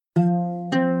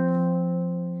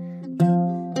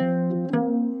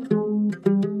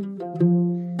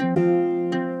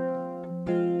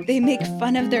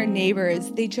fun of their neighbors.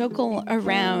 They joke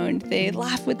around. They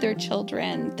laugh with their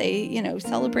children. They,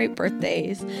 celebrate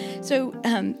birthdays. So,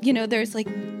 there's like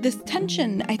this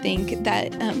tension, I think,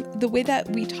 that the way that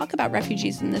we talk about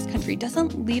refugees in this country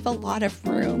doesn't leave a lot of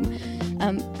room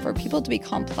for people to be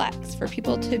complex, for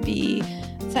people to be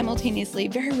simultaneously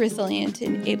very resilient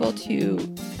and able to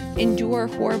endure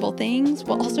horrible things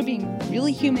while also being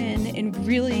really human and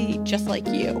really just like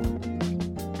you.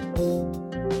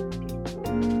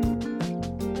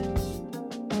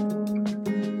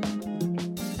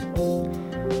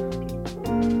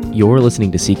 You're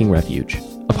listening to Seeking Refuge,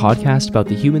 a podcast about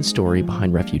the human story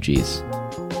behind refugees.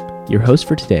 Your hosts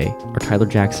for today are Tyler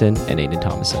Jackson and Aidan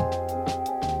Thomason.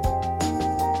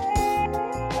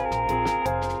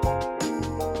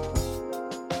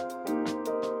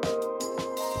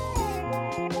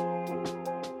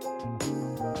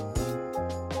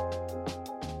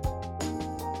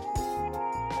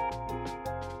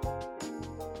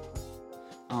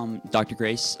 Dr.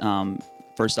 Grace,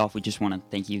 first off, we just want to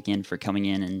thank you again for coming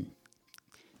in and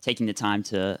taking the time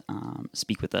to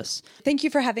speak with us. Thank you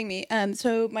for having me.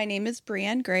 So my name is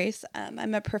Brianne Grace.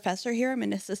 I'm a professor here. I'm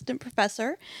an assistant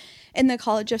professor in the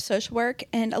College of Social Work.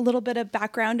 And a little bit of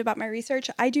background about my research.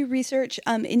 I do research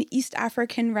in East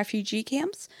African refugee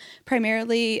camps,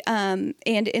 primarily, and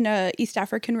in a East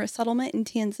African resettlement in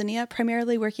Tanzania,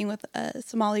 primarily working with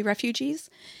Somali refugees.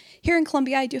 Here in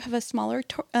Columbia, I do have a smaller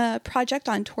project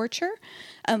on torture,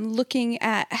 looking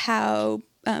at how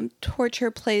torture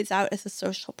plays out as a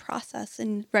social process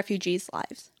in refugees'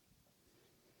 lives.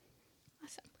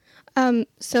 Awesome.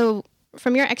 So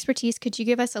from your expertise, could you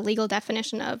give us a legal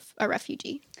definition of a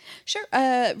refugee? Sure.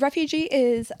 A refugee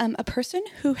is a person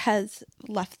who has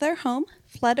left their home,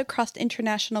 fled across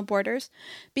international borders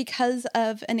because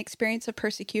of an experience of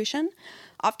persecution.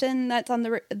 Often that's on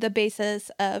the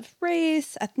basis of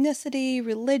race, ethnicity,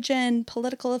 religion,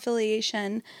 political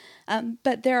affiliation.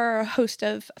 But there are a host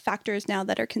of factors now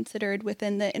that are considered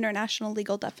within the international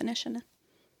legal definition.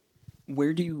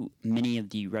 Where do many of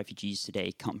the refugees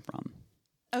today come from?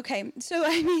 Okay, so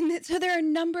there are a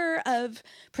number of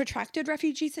protracted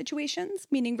refugee situations,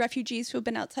 meaning refugees who have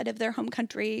been outside of their home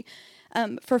country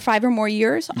for 5 or more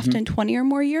years, often 20 or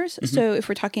more years. So if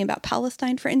we're talking about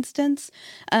Palestine, for instance,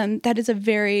 that is a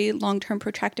very long-term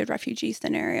protracted refugee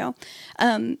scenario.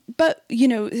 But,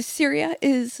 Syria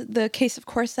is the case, of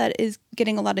course, that is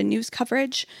getting a lot of news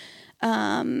coverage.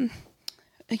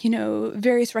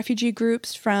 Various refugee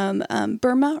groups from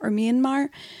Burma or Myanmar.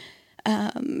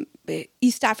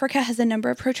 East Africa has a number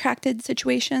of protracted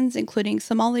situations, including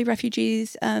Somali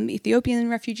refugees, Ethiopian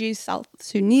refugees, South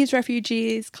Sudanese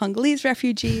refugees, Congolese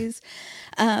refugees.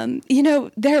 There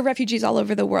are refugees all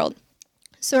over the world.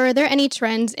 So are there any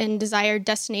trends in desired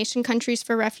destination countries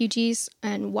for refugees,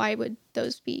 and why would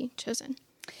those be chosen?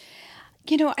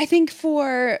 I think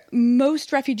for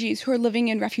most refugees who are living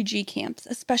in refugee camps,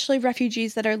 especially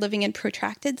refugees that are living in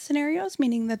protracted scenarios,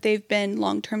 meaning that they've been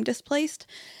long-term displaced,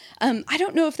 I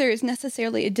don't know if there is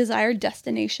necessarily a desired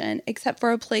destination except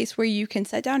for a place where you can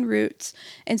set down roots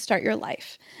and start your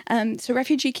life. So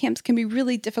refugee camps can be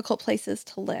really difficult places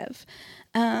to live.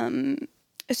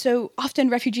 So often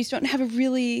refugees don't have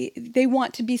they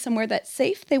want to be somewhere that's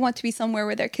safe. They want to be somewhere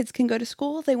where their kids can go to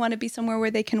school. They want to be somewhere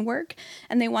where they can work,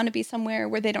 and they want to be somewhere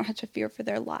where they don't have to fear for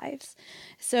their lives.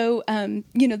 So,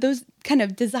 those kind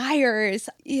of desires,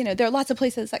 there are lots of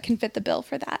places that can fit the bill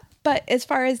for that. But as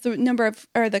far as the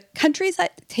the countries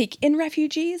that take in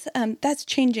refugees, that's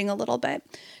changing a little bit.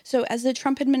 So as the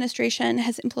Trump administration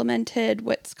has implemented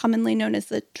what's commonly known as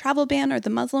the travel ban or the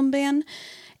Muslim ban,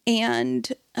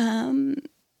 and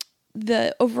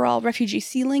the overall refugee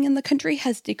ceiling in the country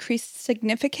has decreased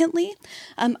significantly.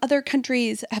 Other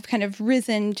countries have kind of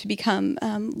risen to become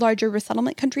larger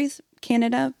resettlement countries,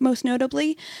 Canada most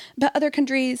notably, but other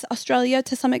countries, Australia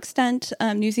to some extent,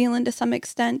 New Zealand to some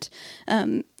extent,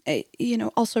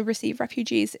 also receive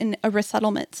refugees in a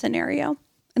resettlement scenario.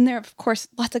 And there are, of course,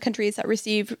 lots of countries that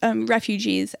receive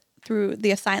refugees through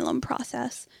the asylum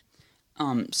process.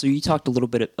 So you talked a little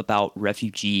bit about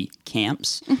refugee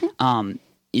camps.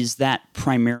 Is that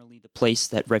primarily the place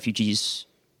that refugees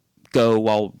go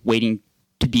while waiting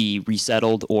to be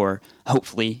resettled, or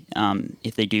hopefully,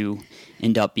 if they do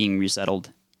end up being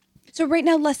resettled? So right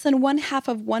now, less than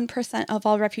 0.5% of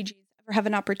all refugees ever have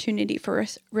an opportunity for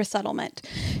resettlement.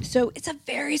 So it's a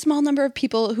very small number of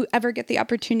people who ever get the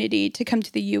opportunity to come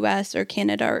to the U.S. or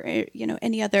Canada or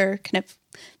any other kind of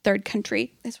third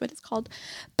country is what it's called.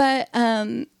 But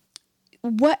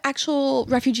what actual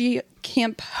refugee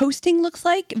camp hosting looks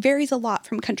like varies a lot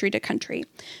from country to country.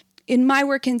 in my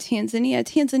work in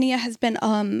Tanzania has been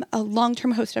a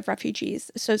long-term host of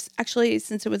refugees. So actually,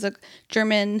 since it was a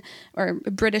German or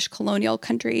British colonial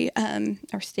country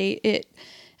or state, it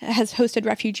has hosted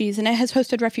refugees, and it has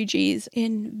hosted refugees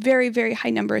in very, very high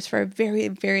numbers for a very,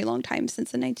 very long time,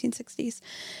 since the 1960s.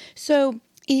 So,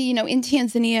 in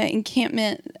Tanzania,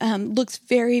 encampment looks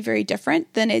very, very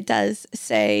different than it does,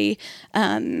 say,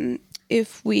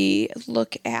 if we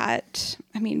look at,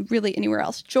 really anywhere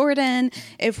else, Jordan,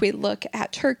 if we look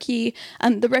at Turkey,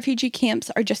 the refugee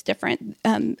camps are just different,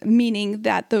 meaning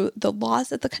that the laws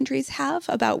that the countries have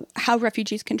about how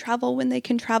refugees can travel, when they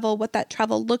can travel, what that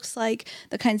travel looks like,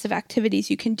 the kinds of activities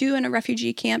you can do in a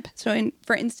refugee camp. So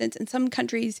for instance, in some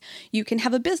countries, you can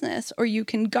have a business, or you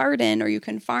can garden, or you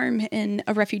can farm in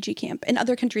a refugee camp. In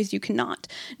other countries, you cannot,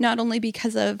 not only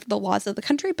because of the laws of the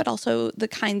country, but also the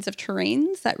kinds of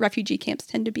terrains that refugee camps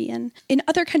tend to be in. In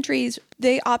other countries,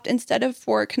 they opt, instead of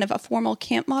for kind of a formal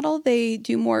camp model, they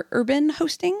do more urban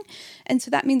hosting. And so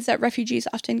that means that refugees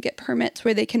often get permits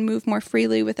where they can move more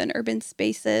freely within urban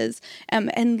spaces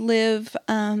and live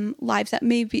lives that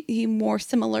may be more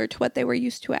similar to what they were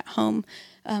used to at home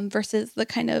versus the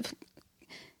kind of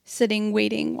sitting,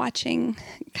 waiting, watching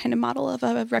kind of model of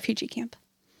a refugee camp.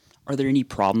 Are there any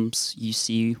problems you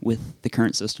see with the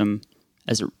current system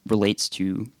as it relates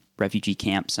to refugee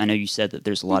camps? I know you said that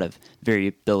there's a lot of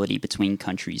variability between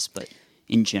countries, but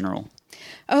in general.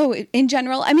 Oh, in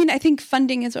general, I think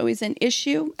funding is always an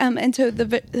issue. And so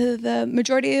the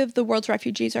majority of the world's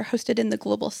refugees are hosted in the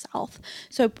global south.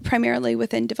 So primarily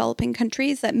within developing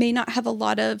countries that may not have a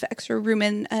lot of extra room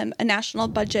in a national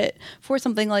budget for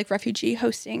something like refugee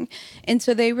hosting. And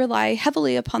so they rely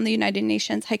heavily upon the United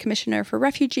Nations High Commissioner for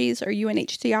Refugees, or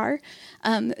UNHCR,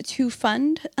 to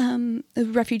fund the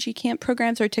refugee camp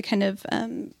programs, or to kind of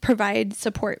provide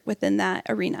support within that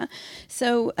arena.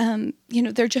 So,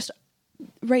 they're just,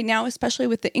 right now, especially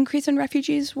with the increase in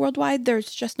refugees worldwide,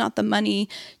 there's just not the money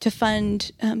to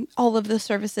fund all of the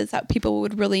services that people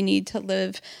would really need to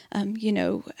live,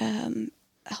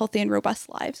 healthy and robust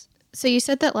lives. So you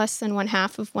said that less than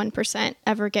 0.5%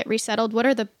 ever get resettled. What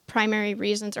are the primary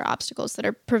reasons or obstacles that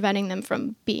are preventing them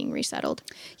from being resettled?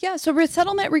 Yeah, so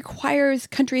resettlement requires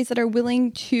countries that are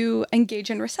willing to engage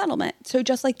in resettlement. So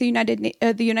just like the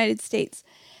United States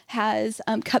has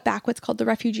cut back what's called the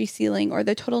refugee ceiling, or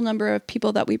the total number of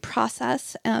people that we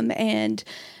process and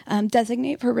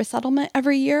designate for resettlement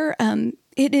every year.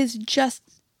 It is just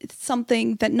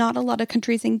something that not a lot of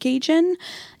countries engage in.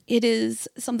 It is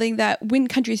something that when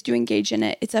countries do engage in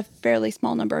it, it's a fairly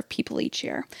small number of people each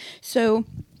year. So,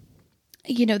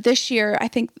 this year, I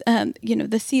think,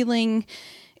 the ceiling,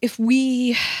 if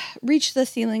we reach the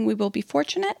ceiling, we will be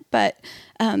fortunate, but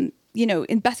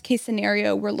in best case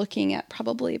scenario, we're looking at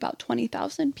probably about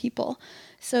 20,000 people.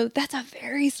 So that's a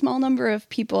very small number of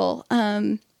people.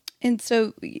 And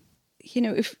so,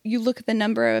 if you look at the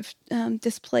number of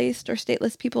displaced or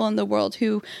stateless people in the world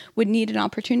who would need an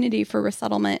opportunity for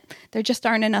resettlement, there just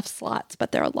aren't enough slots,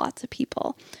 but there are lots of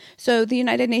people. So the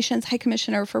United Nations High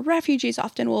Commissioner for Refugees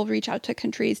often will reach out to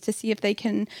countries to see if they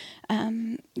can,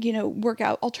 work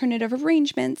out alternative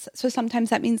arrangements. So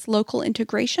sometimes that means local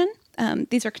integration.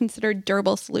 These are considered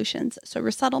durable solutions. So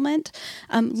resettlement,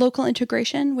 local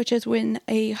integration, which is when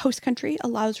a host country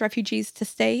allows refugees to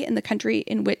stay in the country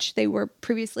in which they were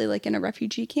previously, like in a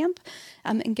refugee camp,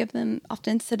 and give them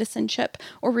often citizenship,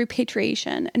 or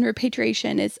repatriation. And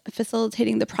repatriation is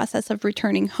facilitating the process of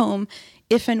returning home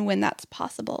if and when that's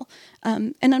possible.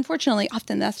 And unfortunately,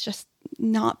 often that's just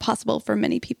not possible for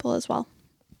many people as well.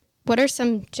 What are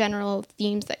some general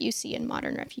themes that you see in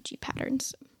modern refugee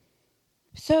patterns?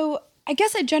 So I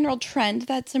guess a general trend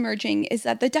that's emerging is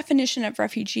that the definition of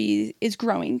refugee is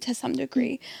growing to some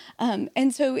degree.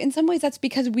 And so in some ways that's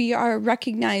because we are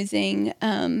recognizing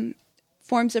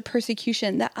forms of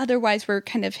persecution that otherwise were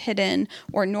kind of hidden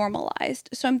or normalized.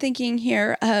 So I'm thinking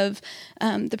here of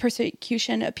the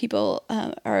persecution of people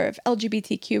or of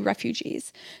LGBTQ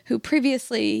refugees who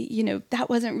previously, that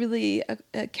wasn't really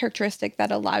a characteristic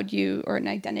that allowed you, or an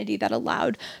identity that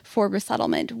allowed for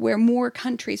resettlement, where more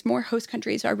host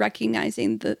countries are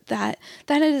recognizing that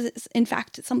is in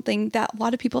fact something that a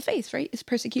lot of people face, right? Is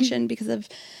persecution because of,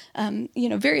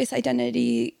 various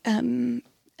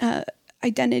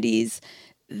identities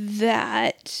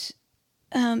that,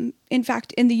 in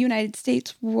fact, in the United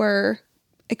States were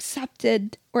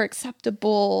accepted or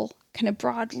acceptable kind of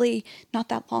broadly not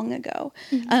that long ago.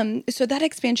 Mm-hmm. So that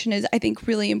expansion is, I think,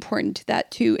 really important, that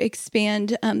to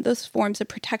expand those forms of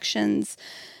protections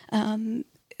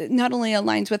not only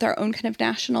aligns with our own kind of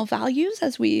national values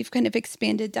as we've kind of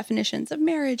expanded definitions of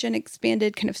marriage and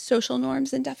expanded kind of social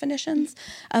norms and definitions,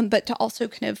 but to also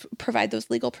kind of provide those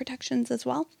legal protections as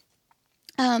well.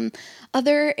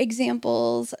 Other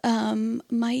examples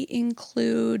might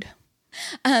include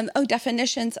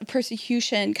definitions of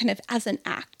persecution kind of as an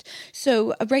act.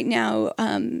 So right now,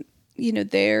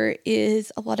 there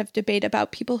is a lot of debate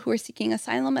about people who are seeking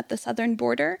asylum at the southern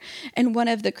border. And one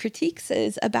of the critiques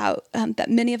is about that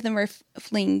many of them are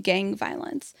fleeing gang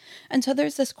violence. And so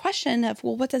there's this question of,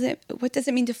 well, what does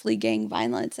it mean to flee gang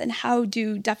violence? And how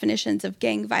do definitions of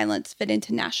gang violence fit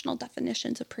into national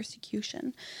definitions of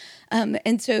persecution?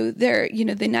 And so the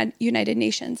United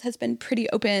Nations has been pretty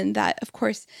open that, of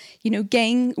course,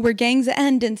 where gangs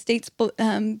end and states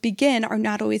begin are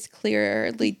not always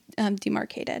clearly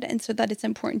demarcated. And so that it's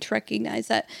important to recognize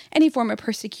that any form of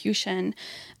persecution,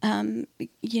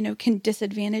 can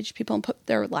disadvantage people and put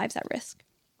their lives at risk.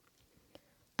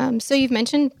 So you've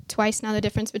mentioned twice now the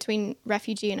difference between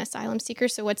refugee and asylum seeker.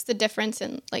 So what's the difference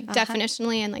in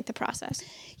definitionally and the process?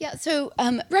 Yeah, so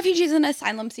refugees and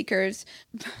asylum seekers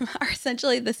are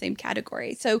essentially the same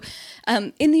category. So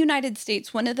in the United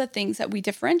States, one of the things that we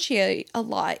differentiate a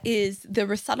lot is the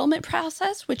resettlement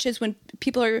process, which is when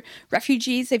people are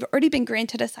refugees, they've already been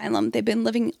granted asylum, they've been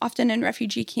living often in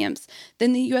refugee camps.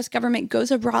 Then the U.S. government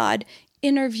goes abroad,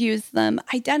 interviews them,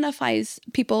 identifies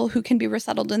people who can be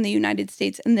resettled in the United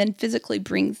States, and then physically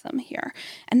brings them here.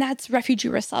 And that's refugee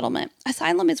resettlement.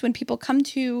 Asylum is when people come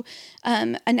to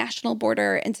a national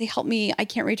border and say, help me, I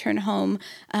can't return home.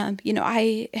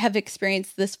 I have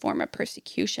experienced this form of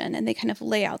persecution, and they kind of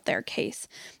lay out their case.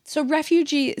 So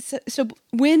so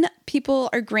when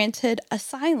people are granted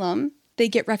asylum, they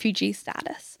get refugee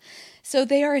status. So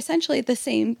they are essentially the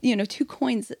same,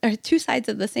 two sides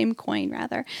of the same coin,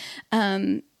 rather.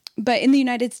 But in the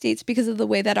United States, because of the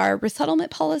way that our resettlement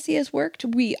policy has worked,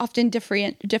 we often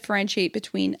differentiate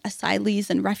between asylees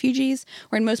and refugees,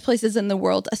 where in most places in the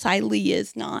world, asylee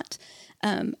is not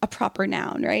a proper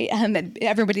noun, right?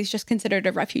 Everybody's just considered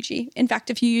a refugee. In fact,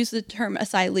 if you use the term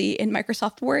asylee in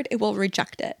Microsoft Word, it will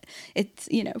reject it. It's,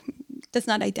 does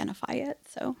not identify it,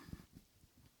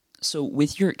 So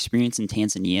with your experience in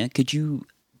Tanzania, could you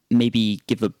maybe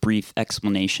give a brief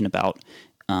explanation about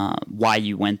why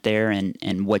you went there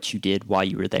and what you did while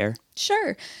you were there?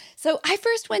 Sure. So I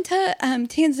first went to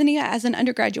Tanzania as an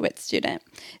undergraduate student.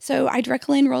 So I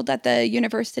directly enrolled at the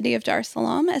University of Dar es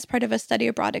Salaam as part of a study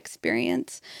abroad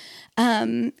experience.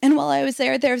 And while I was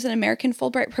there was an American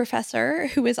Fulbright professor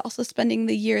who was also spending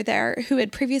the year there, who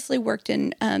had previously worked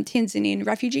in Tanzanian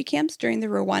refugee camps during the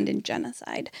Rwandan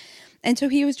genocide. And so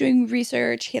he was doing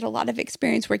research. He had a lot of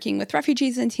experience working with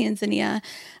refugees in Tanzania.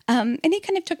 And he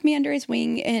kind of took me under his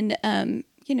wing and,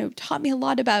 taught me a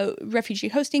lot about refugee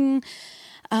hosting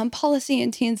policy in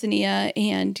Tanzania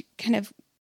and kind of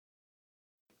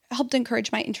helped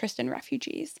encourage my interest in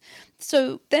refugees.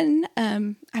 So then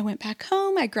I went back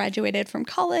home, I graduated from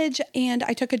college, and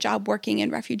I took a job working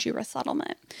in refugee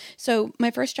resettlement. So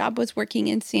my first job was working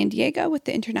in San Diego with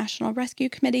the International Rescue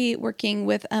Committee, working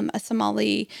with a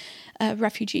Somali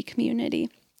refugee community,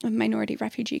 a minority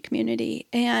refugee community.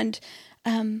 And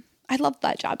I loved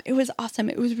that job. It was awesome.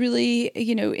 It was really,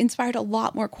 inspired a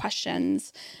lot more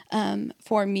questions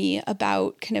for me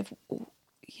about kind of,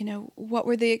 what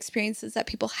were the experiences that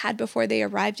people had before they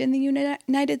arrived in the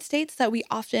United States that we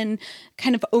often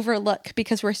kind of overlook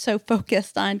because we're so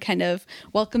focused on kind of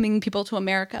welcoming people to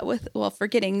America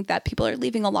forgetting that people are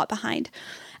leaving a lot behind.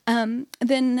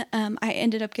 Then I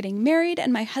ended up getting married,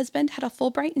 and my husband had a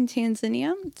Fulbright in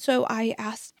Tanzania. So I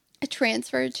asked a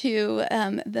transfer to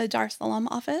the Dar es Salaam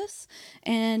office,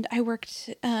 and I worked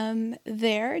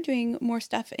there doing more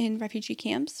stuff in refugee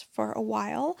camps for a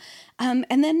while, and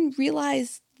then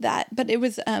realized that, but it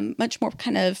was much more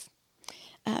kind of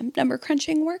number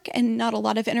crunching work and not a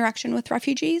lot of interaction with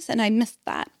refugees, and I missed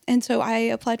that. And so I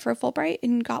applied for a Fulbright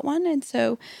and got one, and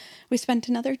so we spent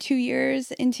another 2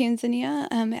 years in Tanzania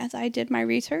as I did my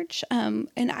research. And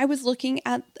I was looking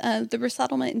at the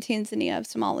resettlement in Tanzania of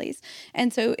Somalis.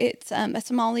 And so it's a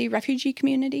Somali refugee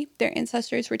community. Their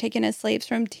ancestors were taken as slaves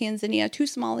from Tanzania to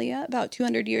Somalia about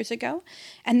 200 years ago.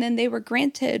 And then they were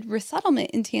granted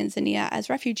resettlement in Tanzania as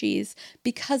refugees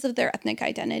because of their ethnic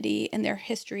identity and their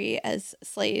history as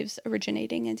slaves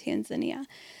originating in Tanzania.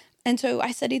 And so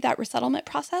I studied that resettlement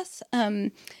process,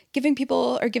 giving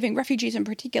refugees in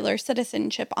particular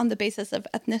citizenship on the basis of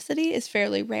ethnicity is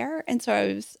fairly rare. And so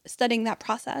I was studying that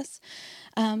process.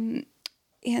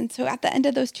 And so at the end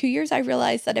of those 2 years, I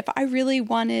realized that if I really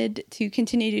wanted to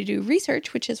continue to do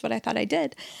research, which is what I thought I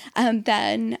did,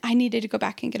 then I needed to go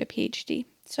back and get a PhD.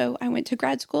 So I went to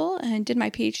grad school and did my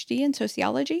PhD in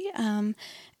sociology,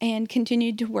 and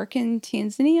continued to work in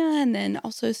Tanzania, and then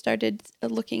also started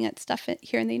looking at stuff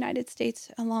here in the United States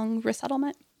along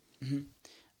resettlement. Mm-hmm.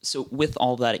 So with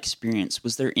all that experience,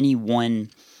 was there any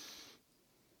one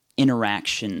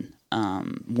interaction,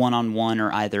 one-on-one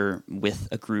or either with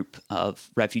a group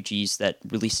of refugees, that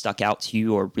really stuck out to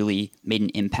you or really made an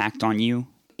impact on you?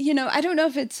 I don't know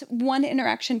if it's one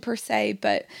interaction per se,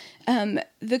 but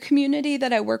the community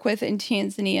that I work with in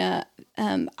Tanzania,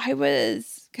 I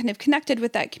was kind of connected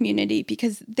with that community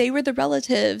because they were the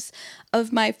relatives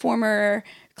of my former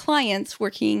clients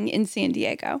working in San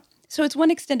Diego. So it's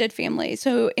one extended family.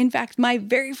 So in fact, my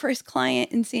very first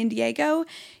client in San Diego,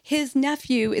 his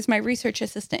nephew is my research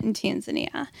assistant in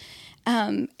Tanzania.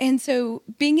 And so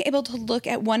being able to look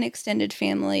at one extended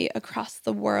family across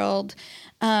the world,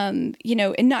 and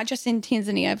not just in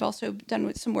Tanzania, I've also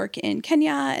done some work in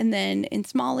Kenya and then in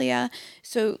Somalia.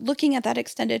 So looking at that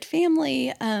extended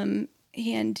family, and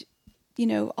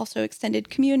also extended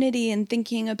community, and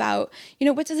thinking about,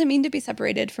 what does it mean to be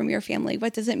separated from your family?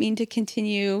 What does it mean to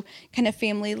continue kind of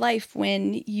family life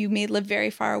when you may live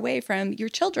very far away from your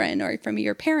children or from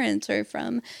your parents or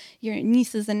from your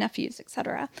nieces and nephews, et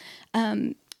cetera?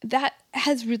 That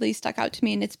has really stuck out to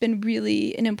me, and it's been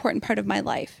really an important part of my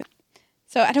life.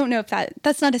 So I don't know if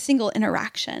that's not a single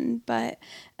interaction, but,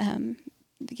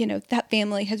 that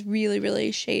family has really,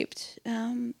 really shaped,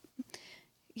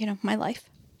 my life.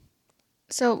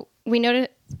 So we noted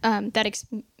that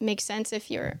makes sense if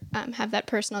you have that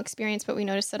personal experience, but we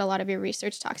noticed that a lot of your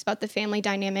research talks about the family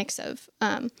dynamics of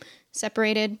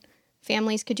separated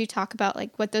families. Could you talk about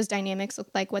what those dynamics look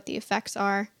like, what the effects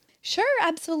are? Sure,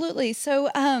 absolutely. So,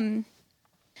 I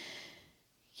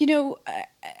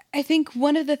think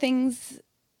one of the things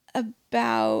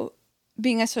about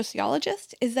being a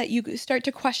sociologist is that you start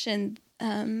to question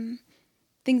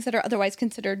things that are otherwise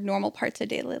considered normal parts of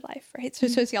daily life, right? So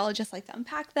sociologists like to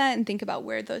unpack that and think about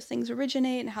where those things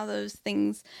originate and how those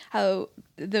things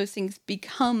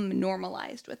become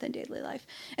normalized within daily life.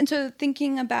 And so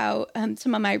thinking about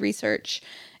some of my research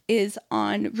is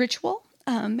on ritual.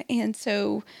 And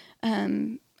so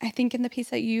I think in the piece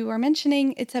that you are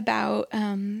mentioning, it's about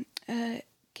a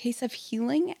case of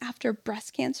healing after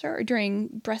breast cancer or during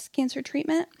breast cancer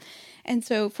treatment. And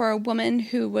so for a woman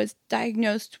who was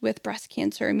diagnosed with breast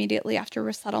cancer immediately after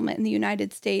resettlement in the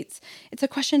United States, it's a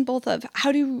question both of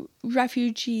how do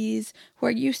refugees who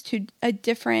are used to a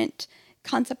different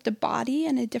concept of body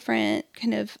and a different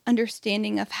kind of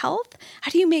understanding of health, how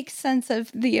do you make sense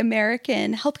of the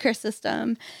American healthcare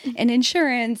system and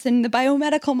insurance and the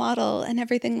biomedical model and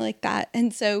everything like that?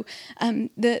 And so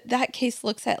that case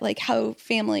looks at how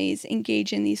families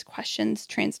engage in these questions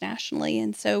transnationally.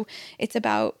 And so it's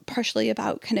partially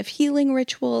about kind of healing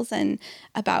rituals and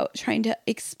about trying to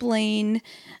explain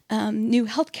new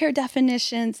healthcare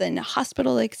definitions and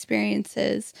hospital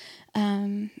experiences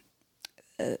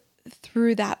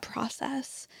through that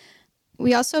process.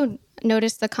 We also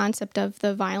noticed the concept of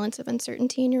the violence of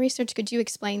uncertainty in your research. Could you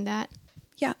explain that?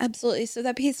 Yeah, absolutely. So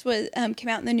that piece came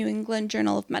out in the New England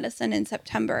Journal of Medicine in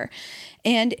September,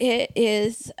 and it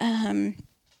is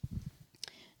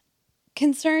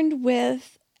concerned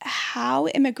with how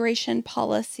immigration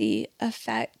policy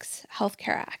affects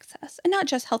healthcare access, and not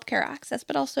just healthcare access,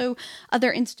 but also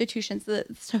other institutions, the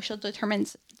social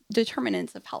determinants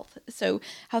of health. So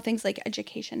how things like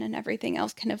education and everything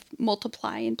else kind of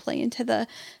multiply and play into the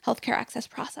healthcare access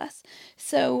process.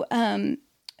 So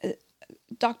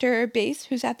Dr. Bass,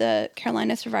 who's at the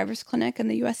Carolina Survivors Clinic and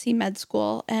the USC Med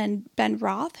School, and Ben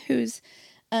Roth, who's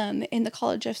in the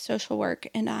College of Social Work,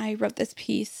 and I wrote this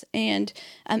piece, and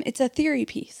it's a theory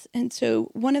piece. And so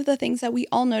one of the things that we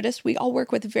all noticed, we all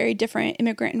work with very different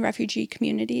immigrant and refugee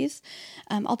communities,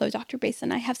 although Dr. Bass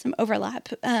and I have some overlap,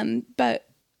 but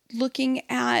looking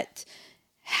at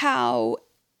how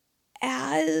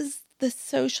as the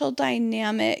social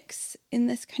dynamics in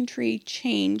this country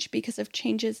change because of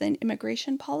changes in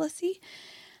immigration policy,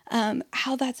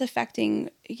 how that's affecting,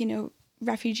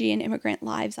 refugee and immigrant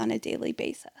lives on a daily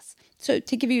basis. So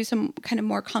to give you some kind of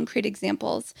more concrete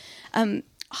examples,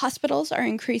 hospitals are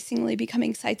increasingly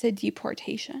becoming sites of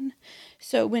deportation.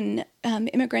 So when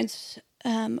immigrants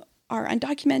are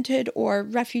undocumented or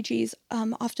refugees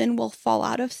often will fall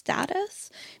out of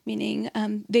status, meaning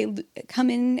they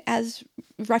come in as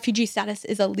refugee status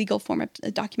is a legal form of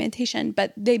documentation,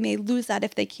 but they may lose that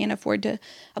if they can't afford to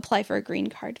apply for a green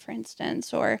card, for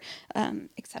instance, or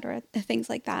et cetera, things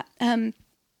like that.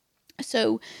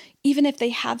 So even if they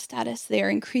have status, they're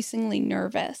increasingly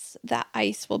nervous that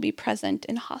ICE will be present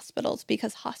in hospitals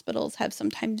because hospitals have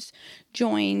sometimes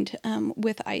joined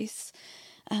with ICE.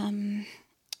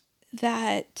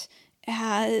 That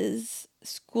as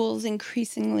schools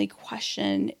increasingly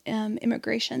question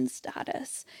immigration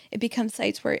status, it becomes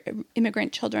sites where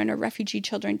immigrant children or refugee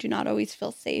children do not always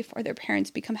feel safe, or their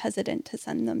parents become hesitant to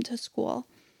send them to school.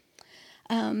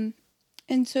 And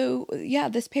so,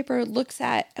 this paper looks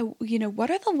at, what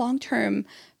are the long-term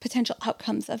potential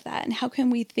outcomes of that? And how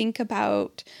can we think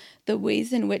about the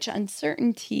ways in which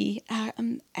uncertainty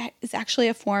is actually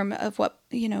a form of what,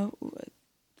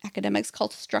 academics call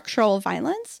structural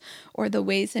violence, or the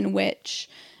ways in which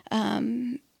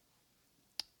having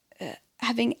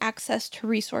access to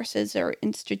resources or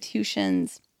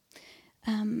institutions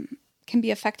can be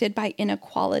affected by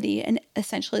inequality and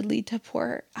essentially lead to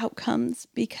poor outcomes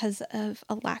because of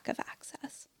a lack of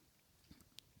access.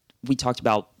 We talked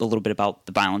a little bit about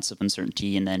the violence of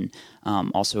uncertainty, and then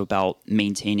also about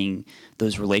maintaining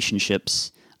those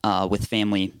relationships with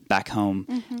family back home.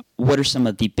 Mm-hmm. What are some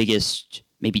of the biggest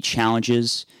maybe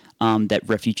challenges that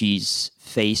refugees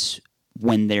face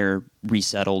when they're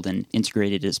resettled and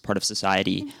integrated as part of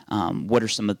society? Mm-hmm. What are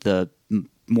some of the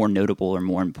more notable or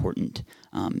more important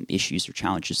issues or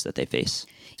challenges that they face?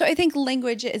 So I think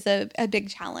language is a big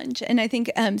challenge. And I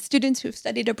think students who've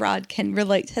studied abroad can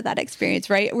relate to that experience,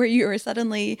 right? Where you are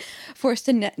suddenly forced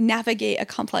to navigate a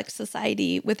complex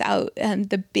society without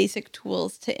the basic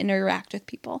tools to interact with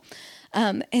people.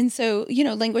 And so,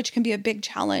 language can be a big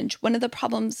challenge. One of the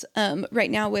problems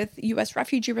right now with U.S.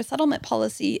 refugee resettlement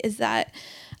policy is that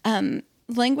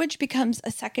language becomes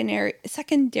a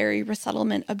secondary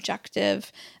resettlement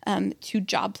objective to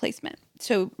job placement.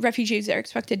 So refugees are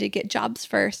expected to get jobs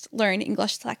first, learn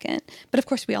English second. But of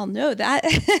course, we all know that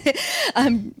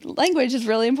language is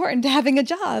really important to having a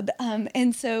job.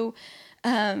 And so,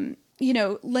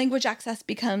 language access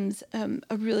becomes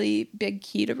a really big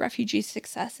key to refugee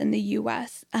success in the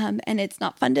U.S. And it's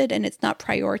not funded and it's not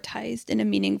prioritized in a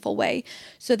meaningful way.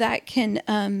 So that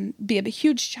can be a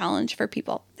huge challenge for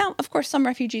people. Now, of course, some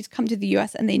refugees come to the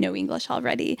U.S. and they know English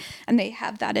already and they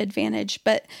have that advantage.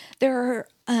 But there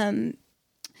are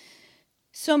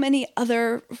so many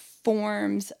other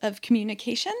forms of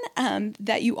communication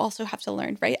that you also have to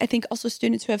learn, right? I think also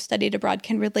students who have studied abroad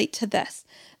can relate to this,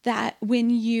 that when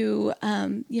you,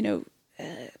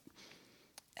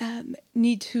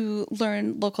 need to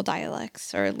learn local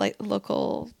dialects or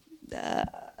local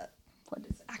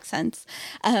accents,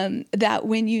 that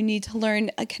when you need to learn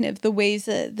kind of the ways,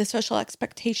 the social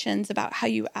expectations about how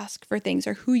you ask for things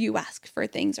or who you ask for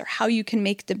things or how you can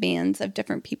make demands of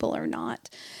different people or not.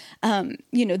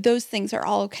 Those things are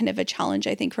all kind of a challenge,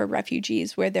 I think, for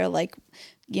refugees where they're like,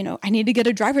 I need to get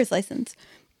a driver's license.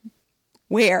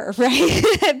 Where,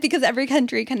 right? Because every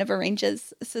country kind of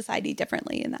arranges society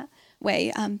differently in that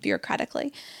way,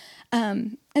 bureaucratically.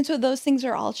 And so those things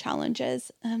are all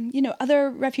challenges.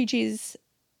 Other refugees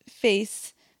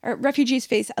face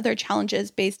other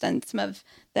challenges based on some of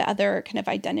the other kind of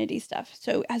identity stuff.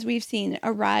 So as we've seen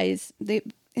a rise,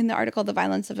 in the article, The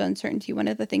Violence of Uncertainty, one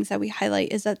of the things that we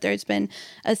highlight is that there's been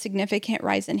a significant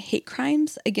rise in hate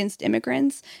crimes against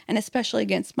immigrants and especially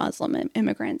against Muslim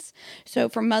immigrants. So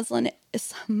for Muslim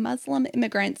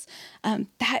immigrants,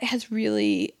 that has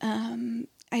really,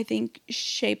 I think,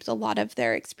 shaped a lot of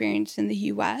their experience in the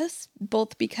U.S.,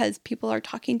 both because people are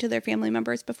talking to their family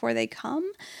members before they come.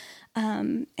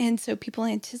 And so people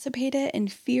anticipate it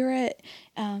and fear it.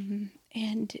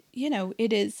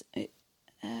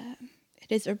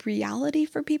 It is a reality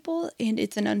for people, and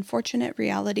it's an unfortunate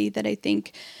reality that I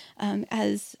think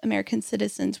as American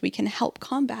citizens we can help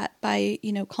combat by,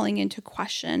 calling into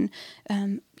question,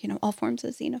 all forms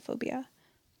of xenophobia,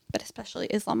 but especially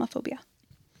Islamophobia.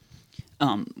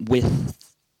 With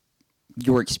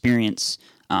your experience,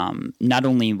 not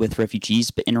only with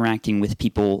refugees, but interacting with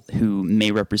people who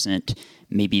may represent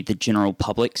maybe the general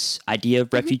public's idea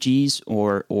of refugees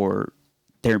or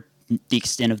the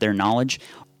extent of their knowledge,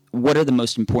 what are the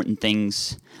most important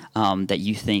things that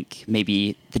you think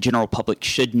maybe the general public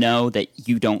should know that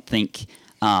you don't think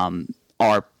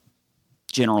are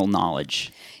general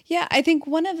knowledge? Yeah, I think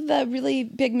one of the really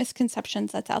big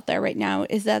misconceptions that's out there right now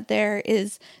is that there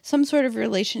is some sort of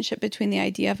relationship between the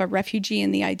idea of a refugee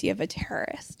and the idea of a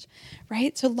terrorist,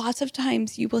 right? So lots of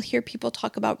times you will hear people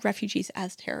talk about refugees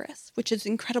as terrorists, which is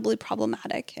incredibly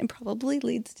problematic and probably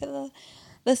leads to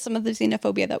some of the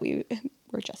xenophobia that we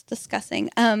were just discussing.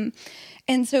 And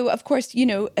so, of course,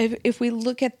 if we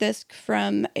look at this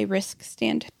from a risk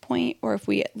standpoint, or if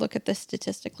we look at this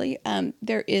statistically,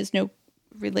 there is no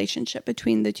relationship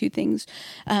between the two things.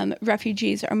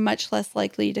 Refugees are much less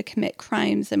likely to commit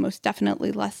crimes and most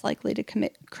definitely less likely to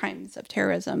commit crimes of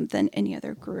terrorism than any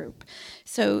other group.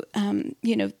 So,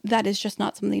 that is just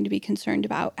not something to be concerned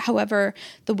about. However,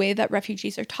 the way that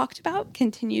refugees are talked about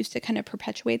continues to kind of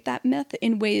perpetuate that myth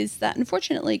in ways that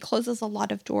unfortunately closes a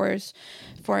lot of doors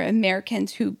for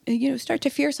Americans who, start to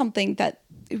fear something that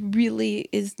really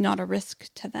is not a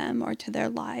risk to them or to their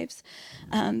lives.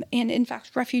 And in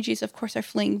fact, refugees, of course, are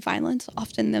fleeing violence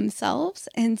often themselves.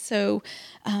 And so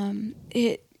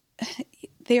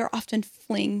they are often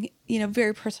fleeing,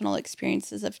 very personal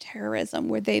experiences of terrorism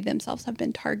where they themselves have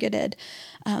been targeted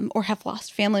or have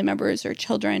lost family members or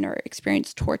children or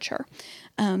experienced torture.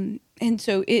 And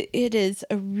so it is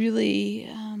a really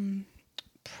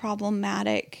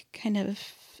problematic kind of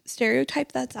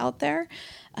stereotype that's out there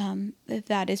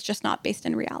that is just not based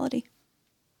in reality.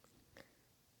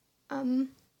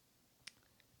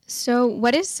 So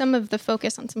what is some of the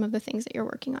focus on some of the things that you're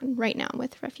working on right now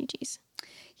with refugees?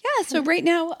 Yeah, so right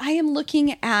now I am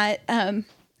looking at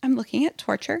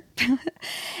torture.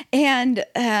 And,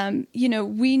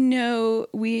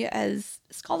 we as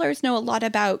scholars know a lot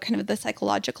about kind of the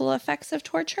psychological effects of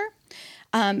torture.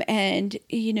 And,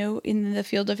 in the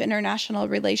field of international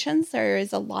relations, there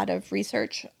is a lot of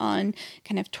research on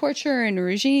kind of torture and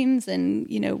regimes and,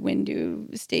 when do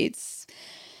states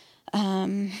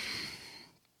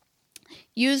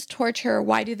use torture,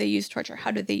 why do they use torture,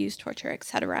 how do they use torture,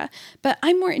 etc. But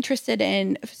I'm more interested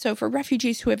in, so for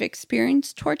refugees who have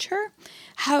experienced torture,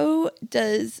 how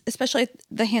does, especially at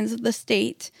the hands of the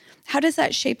state, how does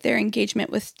that shape their engagement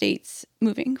with states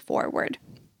moving forward?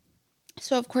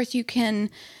 So, of course, you can,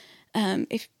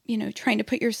 if, trying to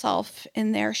put yourself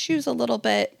in their shoes a little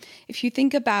bit, if you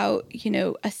think about,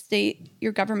 a state,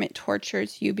 your government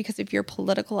tortures you because of your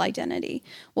political identity.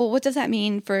 Well, what does that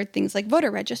mean for things like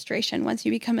voter registration once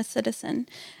you become a citizen?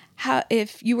 How,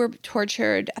 if you were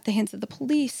tortured at the hands of the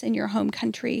police in your home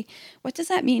country, what does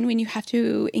that mean when you have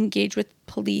to engage with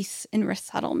police in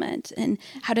resettlement? And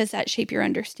how does that shape your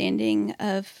understanding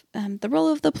of the role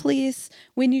of the police,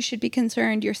 when you should be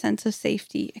concerned, your sense of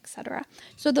safety, etc.?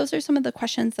 So those are some of the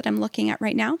questions that I'm looking at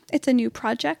right now. It's a new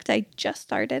project. I just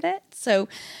started it. So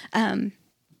I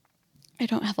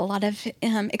don't have a lot of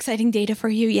exciting data for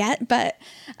you yet, but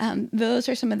those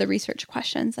are some of the research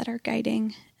questions that are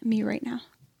guiding me right now.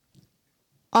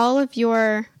 All of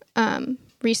your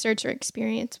research or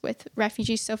experience with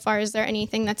refugees so far, is there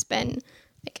anything that's been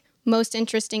like most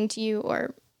interesting to you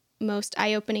or most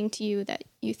eye-opening to you that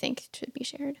you think should be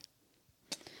shared?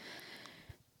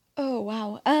 Oh,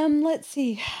 wow. Let's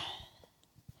see.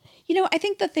 I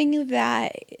think the thing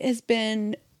that has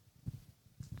been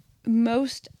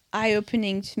most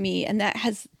eye-opening to me, and that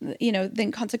has,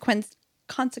 then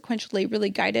consequentially really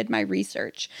guided my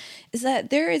research, is that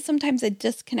there is sometimes a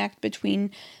disconnect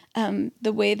between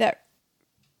the way that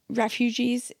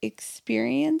refugees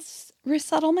experience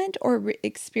resettlement or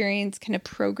experience kind of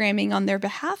programming on their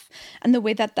behalf and the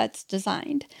way that that's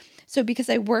designed. So because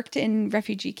I worked in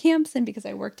refugee camps and because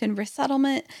I worked in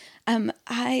resettlement,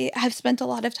 I have spent a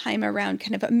lot of time around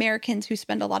kind of Americans who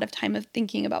spend a lot of time of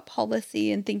thinking about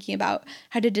policy and thinking about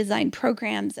how to design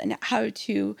programs and how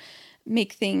to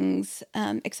make things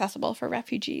accessible for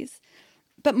refugees.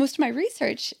 But most of my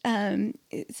research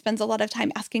spends a lot of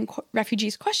time asking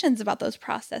refugees questions about those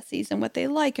processes and what they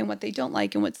like and what they don't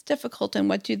like and what's difficult and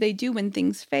what do they do when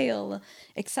things fail,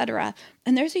 etc.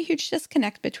 And there's a huge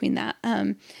disconnect between that.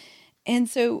 And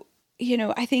so,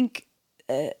 I think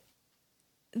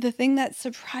the thing that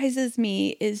surprises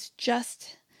me is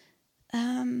just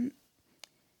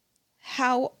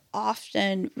how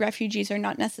often refugees are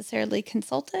not necessarily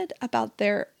consulted about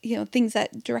their, things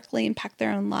that directly impact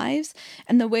their own lives,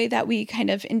 and the way that we kind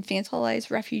of infantilize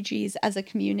refugees as a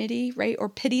community, right? Or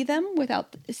pity them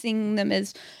without seeing them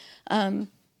as,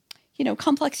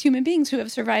 complex human beings who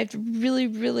have survived really,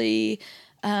 really,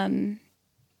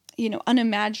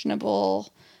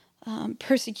 unimaginable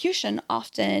persecution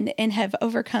often and have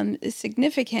overcome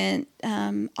significant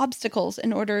obstacles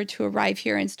in order to arrive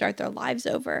here and start their lives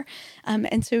over.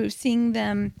 And so seeing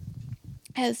them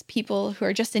as people who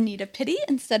are just in need of pity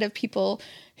instead of people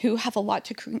who have a lot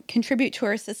to contribute to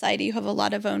our society, who have a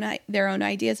lot of their own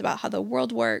ideas about how the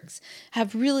world works,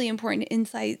 have really important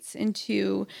insights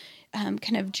into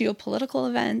kind of geopolitical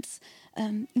events.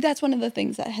 That's one of the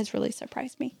things that has really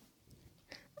surprised me.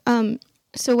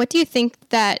 So what do you think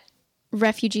that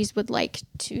refugees would like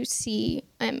to see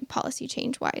policy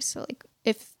change-wise? So like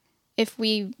if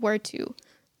we were to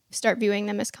start viewing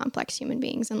them as complex human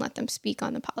beings and let them speak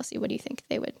on the policy, what do you think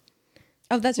they would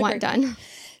want done?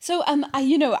 So,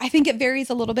 I think it varies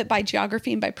a little bit by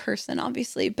geography and by person,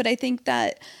 obviously. But I think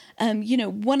that,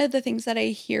 one of the things that I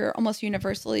hear almost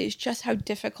universally is just how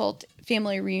difficult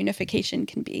family reunification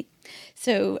can be.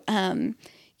 So,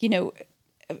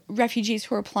 refugees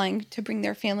who are applying to bring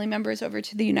their family members over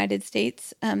to the United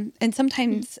States. And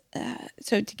sometimes,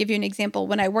 so to give you an example,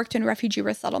 when I worked in refugee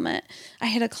resettlement, I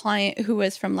had a client who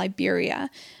was from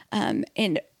Liberia,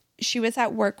 and she was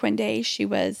at work one day. She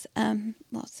was,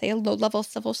 let's say, a low-level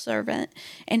civil servant,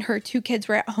 and her 2 kids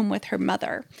were at home with her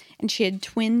mother, and she had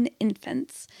twin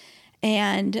infants.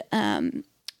 And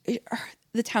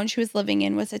the town she was living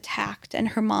in was attacked, and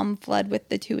her mom fled with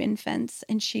the 2 infants,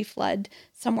 and she fled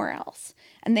somewhere else.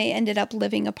 And they ended up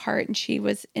living apart, and she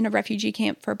was in a refugee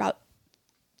camp for about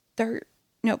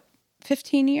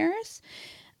 15 years.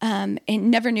 And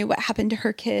never knew what happened to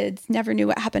her kids, never knew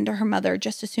what happened to her mother,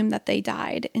 just assumed that they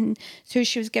died. And so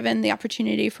she was given the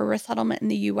opportunity for resettlement in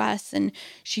the U.S., and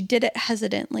she did it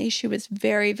hesitantly. She was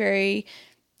very, very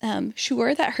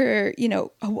sure that her,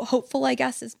 hopeful, I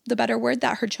guess is the better word,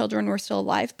 that her children were still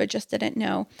alive, but just didn't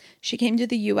know. She came to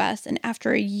the U.S. and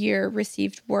after a year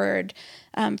received word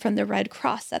from the Red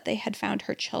Cross that they had found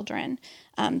her children,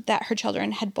 that her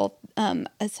children had both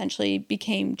essentially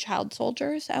became child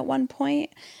soldiers at one point,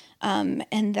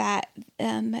 and that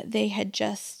they had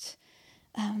just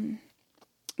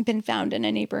been found in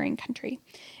a neighboring country.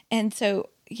 And so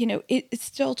it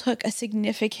still took a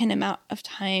significant amount of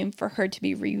time for her to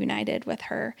be reunited with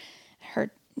her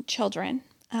children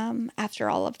after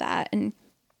all of that. And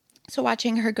so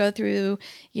watching her go through,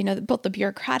 both the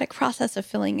bureaucratic process of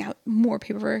filling out more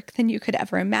paperwork than you could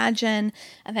ever imagine,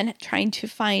 and then trying to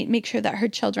make sure that her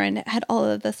children had all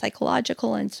of the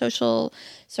psychological and social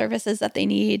services that they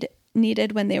needed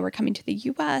when they were coming to the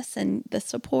U.S. and the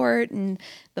support and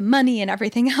the money and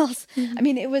everything else. Mm-hmm. I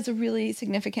mean, it was a really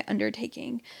significant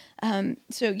undertaking.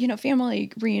 So,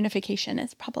 family reunification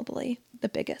is probably the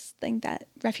biggest thing that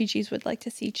refugees would like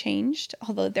to see changed,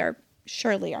 although there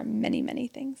surely are many, many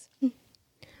things.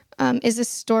 Is this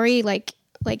story like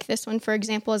this one, for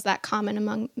example, is that common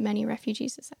among many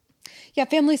refugees? Yeah,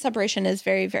 family separation is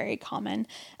very, very common.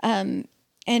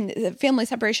 And the family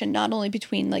separation, not only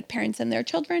between parents and their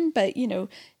children, but, your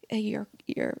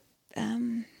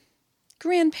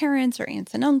grandparents or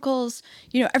aunts and uncles,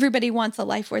 everybody wants a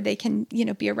life where they can,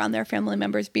 be around their family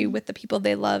members, be with the people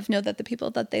they love, know that the people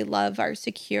that they love are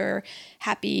secure,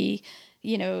 happy,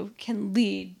 can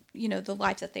lead, the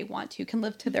lives that they want to, can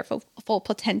live to their full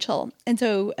potential. And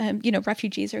so,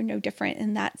 refugees are no different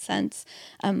in that sense.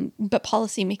 But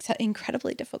policy makes that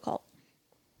incredibly difficult.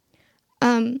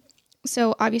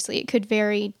 So obviously it could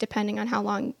vary depending on how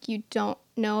long you don't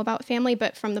know about family,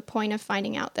 but from the point of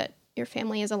finding out that your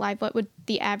family is alive, what would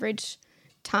the average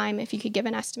time, if you could give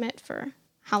an estimate for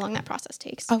how long that process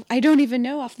takes? Oh, I don't even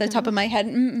know off the top of my head.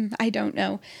 I don't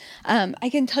know. I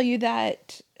can tell you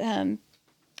that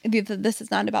this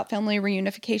is not about family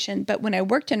reunification, but when I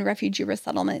worked in refugee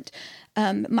resettlement,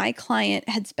 my client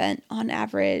had spent on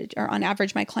average,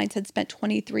 my clients had spent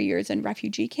 23 years in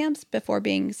refugee camps before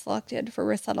being selected for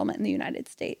resettlement in the United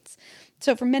States.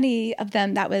 So for many of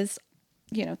them, that was,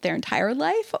 their entire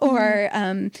life or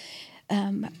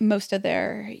most of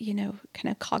their, kind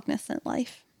of cognizant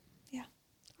life. Yeah.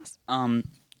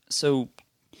 So,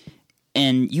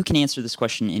 and you can answer this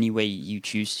question any way you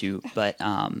choose to, but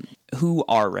who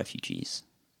are refugees?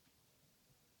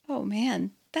 Oh,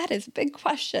 man, that is a big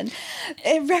question.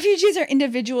 Refugees are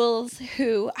individuals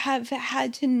who have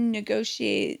had to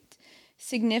negotiate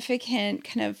significant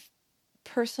kind of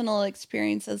personal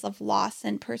experiences of loss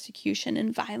and persecution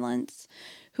and violence,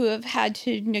 who have had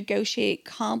to negotiate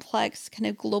complex kind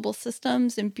of global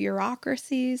systems and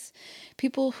bureaucracies,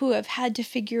 people who have had to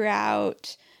figure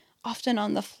out often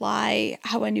on the fly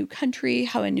how a new country,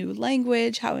 how a new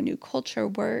language, how a new culture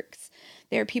works.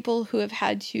 There are people who have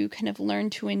had to kind of learn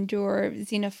to endure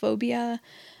xenophobia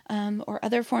or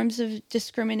other forms of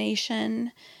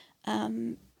discrimination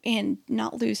and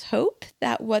not lose hope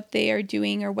that what they are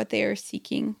doing or what they are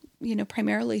seeking,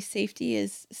 primarily safety,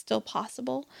 is still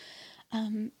possible.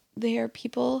 There are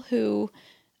people who,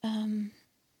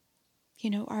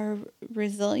 are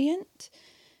resilient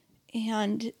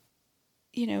and,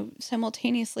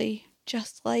 simultaneously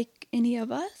just like any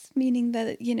of us, meaning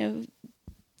that,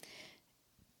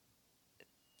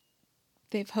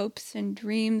 they have hopes and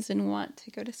dreams and want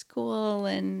to go to school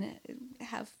and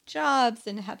have jobs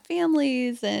and have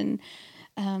families. And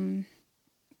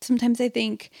sometimes I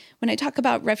think when I talk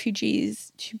about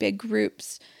refugees to big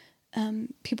groups,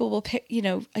 people will pick,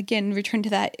 again, return to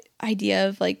that idea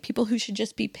of people who should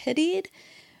just be pitied.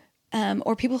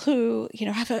 or people who,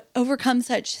 have overcome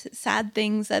such sad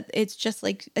things that it's just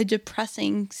like a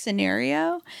depressing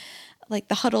scenario, like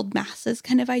the huddled masses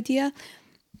kind of idea.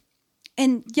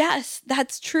 And yes,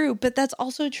 that's true, but that's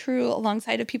also true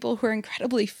alongside of people who are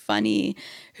incredibly funny,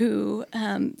 who,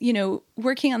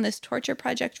 working on this torture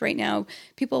project right now,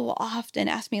 people will often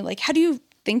ask me, like, how do you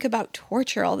think about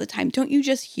torture all the time? Don't you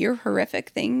just hear horrific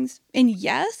things? And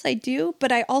yes, I do,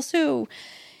 but I also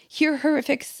hear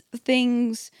horrific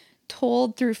things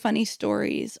told through funny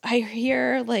stories. I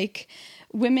hear like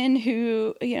women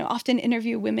who, often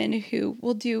interview women who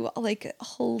will do like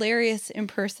hilarious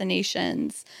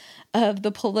impersonations of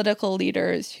the political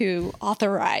leaders who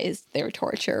authorized their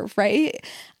torture, right?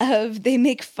 They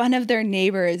make fun of their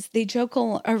neighbors, they joke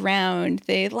around,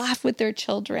 they laugh with their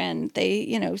children,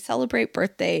 they, celebrate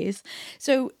birthdays.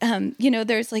 So,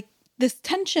 there's like this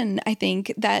tension, I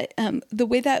think, that the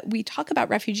way that we talk about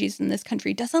refugees in this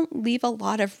country doesn't leave a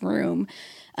lot of room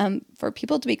for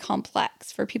people to be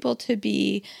complex, for people to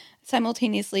be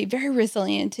simultaneously very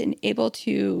resilient and able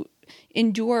to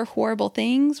endure horrible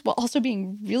things while also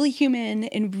being really human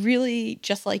and really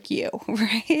just like you,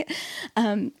 right?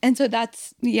 And so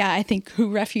that's, I think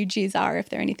who refugees are, if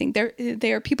they're anything.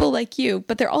 They are people like you,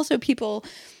 but they're also people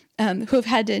who have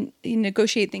had to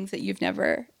negotiate things that you've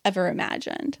never, ever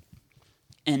imagined.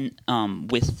 And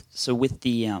with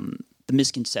the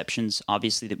misconceptions,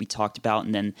 obviously, that we talked about,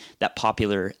 and then that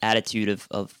popular attitude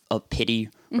of pity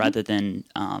rather than,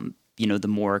 the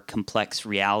more complex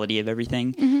reality of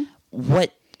everything,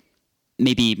 what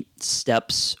maybe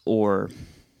steps or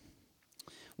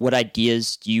what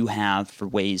ideas do you have for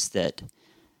ways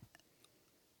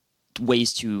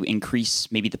to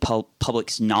increase maybe the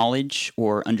public's knowledge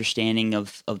or understanding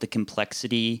of the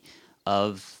complexity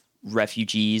of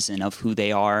refugees and of who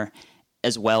they are,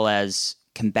 as well as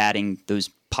combating those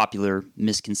popular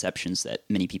misconceptions that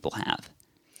many people have?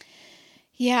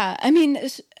 Yeah, I mean,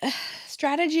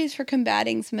 strategies for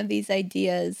combating some of these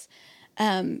ideas,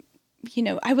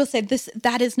 I will say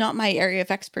that is not my area of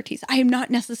expertise. I am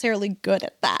not necessarily good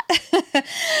at that.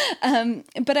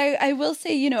 But I will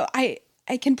say,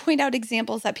 I can point out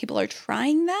examples that people are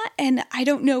trying that, and I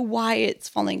don't know why it's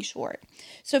falling short.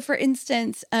 So for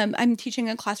instance, I'm teaching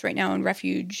a class right now on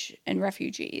refuge and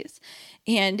refugees,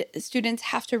 and students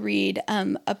have to read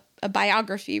a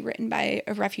biography written by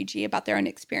a refugee about their own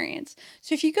experience.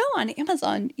 So if you go on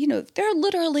Amazon, there are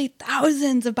literally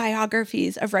thousands of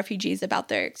biographies of refugees about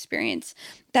their experience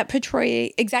that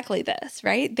portray exactly this,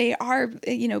 right? They are,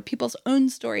 people's own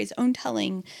stories, own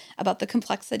telling about the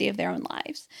complexity of their own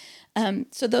lives.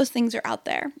 So those things are out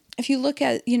there. If you look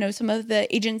at, some of the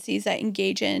agencies that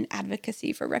engage in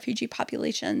advocacy for refugee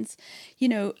populations,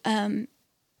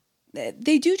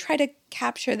 they do try to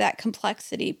capture that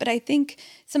complexity, but I think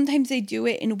sometimes they do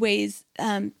it in ways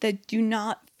that do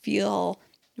not feel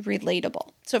relatable.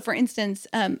 So for instance,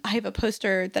 I have a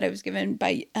poster that I was given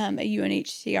by a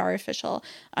UNHCR official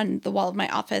on the wall of my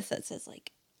office that says,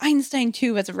 like, Einstein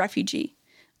too was a refugee.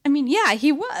 I mean, yeah,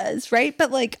 he was, right?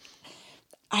 But like,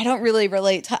 I don't really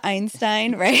relate to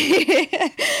Einstein,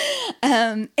 right?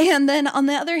 And then on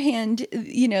the other hand,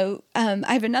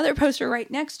 I have another poster right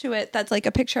next to it that's like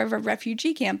a picture of a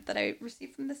refugee camp that I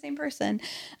received from the same person.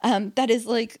 That is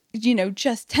like,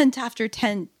 just tent after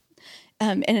tent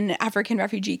in an African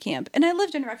refugee camp. And I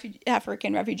lived in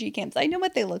African refugee camps. I know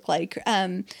what they look like,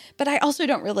 but I also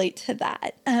don't relate to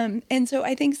that. And so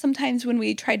I think sometimes when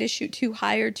we try to shoot too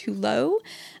high or too low,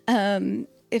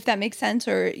 if that makes sense,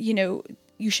 or,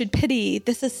 you should pity,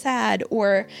 this is sad,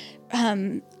 or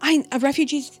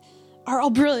refugees are all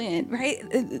brilliant, right?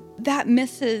 That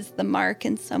misses the mark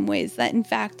in some ways. That, in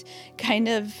fact, kind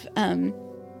of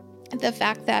the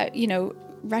fact that,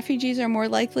 refugees are more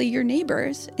likely your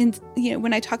neighbors. And,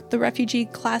 when I talked to the refugee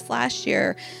class last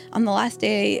year, on the last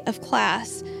day of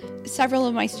class, several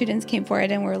of my students came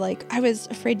forward and were like, I was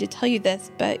afraid to tell you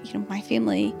this, but, my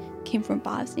family came from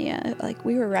Bosnia, like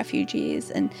we were refugees.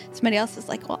 And somebody else is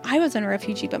like, well, I wasn't a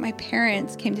refugee, but my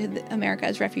parents came to America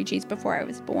as refugees before I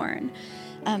was born.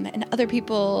 And other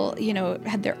people,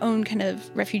 had their own kind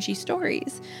of refugee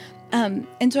stories. And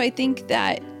so I think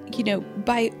that,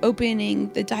 by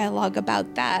opening the dialogue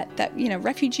about that,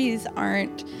 refugees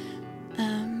aren't,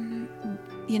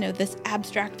 this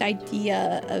abstract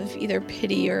idea of either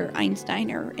pity or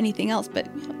Einstein or anything else, but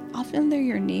often they're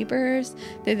your neighbors.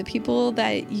 They're the people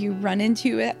that you run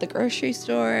into at the grocery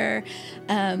store.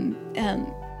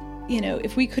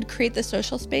 If we could create the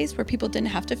social space where people didn't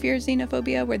have to fear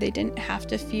xenophobia, where they didn't have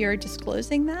to fear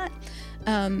disclosing that,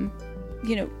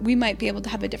 we might be able to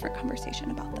have a different conversation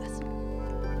about this.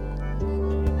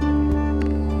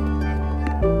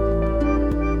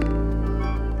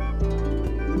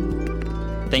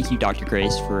 thank you, Dr.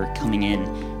 Grace, for coming in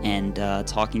and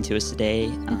talking to us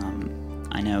today.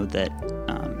 I know that,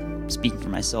 speaking for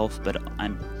myself, but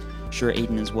I'm sure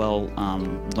Aiden as well,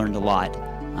 learned a lot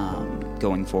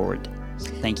going forward.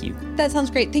 So thank you. That sounds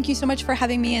great. Thank you so much for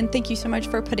having me, and thank you so much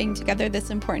for putting together this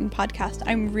important podcast.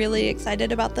 I'm really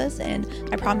excited about this, and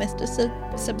I promise to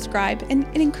subscribe and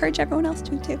encourage everyone else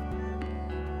to too.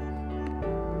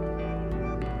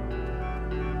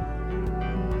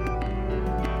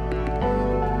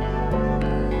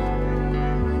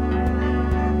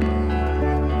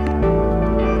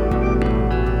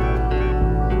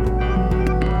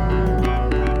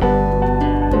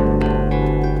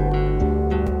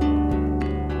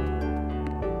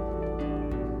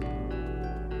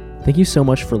 Thank you so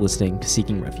much for listening to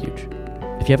Seeking Refuge.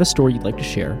 If you have a story you'd like to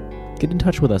share, get in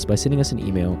touch with us by sending us an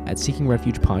email at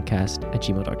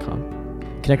seekingrefugepodcast@gmail.com.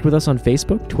 Connect with us on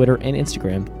Facebook, Twitter, and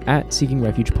Instagram at Seeking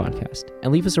Refuge Podcast,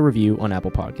 and leave us a review on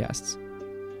Apple Podcasts.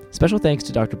 Special thanks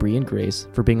to Dr. Brian Grace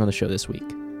for being on the show this week.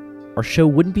 Our show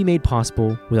wouldn't be made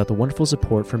possible without the wonderful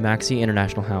support from Maxey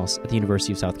International House at the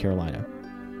University of South Carolina.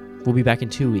 We'll be back in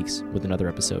 2 weeks with another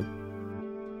episode.